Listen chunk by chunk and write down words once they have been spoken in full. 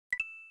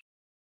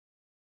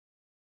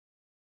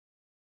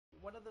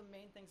one of the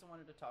main things I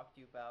wanted to talk to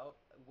you about,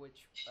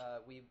 which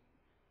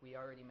we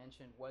already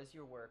mentioned, was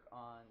your work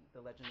on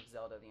the Legend of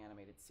Zelda, the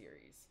animated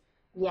series,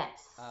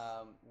 Yes.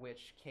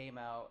 which came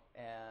out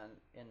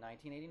in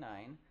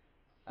 1989.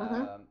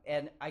 Mm-hmm.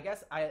 And I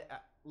guess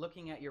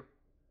looking at your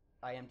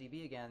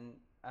IMDb again,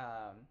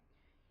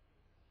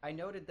 I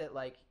noted that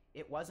like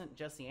it wasn't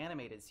just the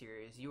animated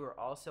series. You were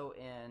also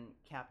in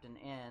Captain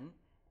N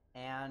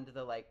and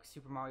the like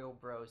Super Mario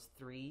Bros.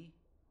 3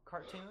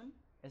 cartoon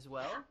as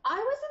well. I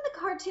was in the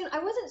cartoon. I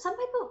wasn't. Some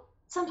people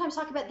sometimes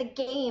talk about the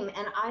game,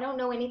 and I don't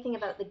know anything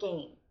about the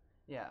game.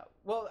 Yeah.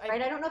 Well, I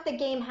Right? I don't know if the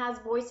game has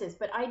voices,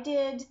 but I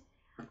did.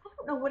 I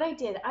don't know what I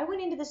did. I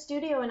went into the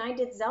studio and I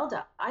did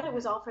Zelda. I It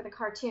was mhm. all for the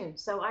cartoon,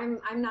 so I'm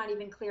not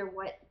even clear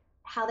what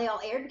how they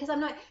all aired because I'm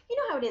not. You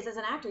know how it is as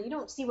an actor. You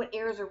don't see what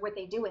airs or what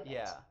they do with it.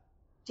 Yeah.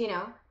 Do you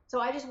know? So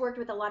I just worked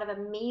with a lot of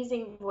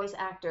amazing voice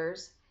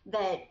actors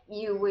that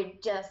you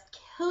would just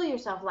kill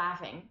yourself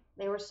laughing.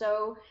 They were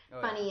so Oh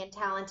yeah. funny and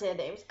talented.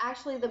 It was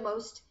actually the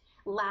most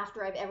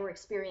laughter I've ever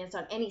experienced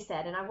on any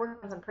set, and I've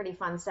worked on some pretty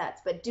fun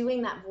sets, but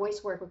doing that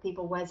voice work with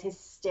people was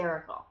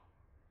hysterical.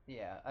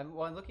 Yeah. I'm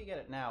looking at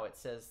it now. It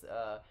says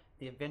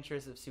The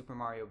Adventures of Super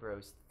Mario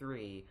Bros.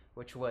 3,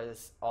 which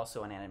was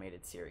also an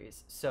animated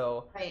series.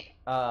 So, Right.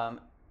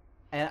 um,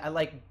 and I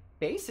like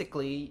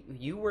basically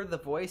you were the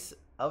voice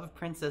of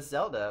Princess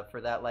Zelda for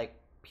that like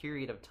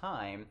period of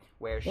time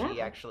where Yeah. she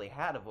actually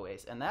had a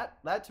voice, and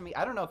that to me,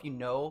 I don't know if you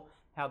know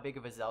how big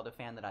of a Zelda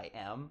fan that I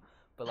am,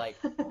 but like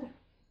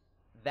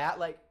that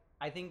like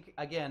I think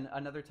again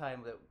another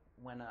time that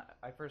when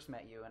I first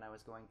met you and I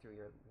was going through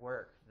your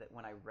work, that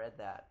when I read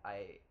that,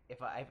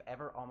 if I've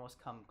ever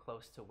almost come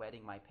close to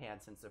wetting my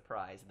pants in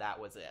surprise, that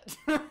was it.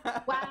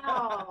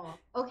 Wow.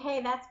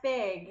 Okay, that's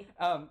big.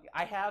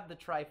 I have the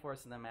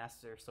Triforce and the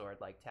Master Sword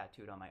like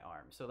tattooed on my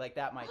arm, so like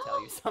that might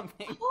tell you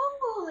something.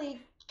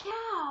 Holy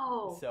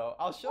cow. So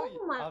I'll show you.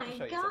 Oh I'll have to my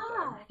show you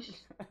sometime. gosh.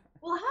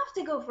 We'll have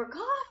to go for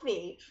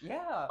coffee.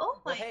 Yeah.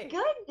 Oh Well, my hey,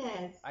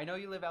 goodness. I know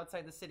you live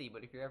outside the city,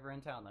 but if you're ever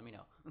in town, let me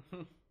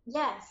know.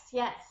 Yes,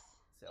 yes.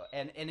 So,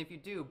 and if you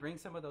do, bring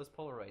some of those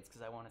Polaroids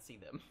because I want to see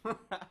them.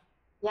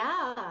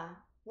 Yeah.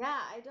 Yeah,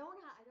 I don't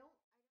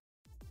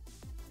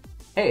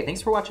Hey,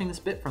 thanks for watching this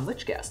bit from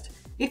Litch Cast.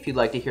 If you'd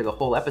like to hear the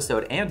whole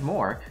episode and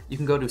more, you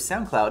can go to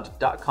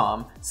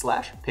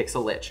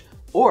soundcloud.com/pixellich,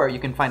 or you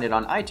can find it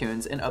on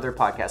iTunes and other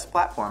podcast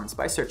platforms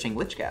by searching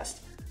Litch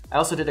Cast. I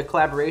also did a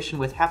collaboration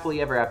with Happily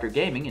Ever After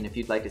Gaming, and if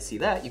you'd like to see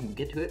that, you can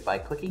get to it by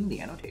clicking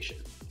the annotation.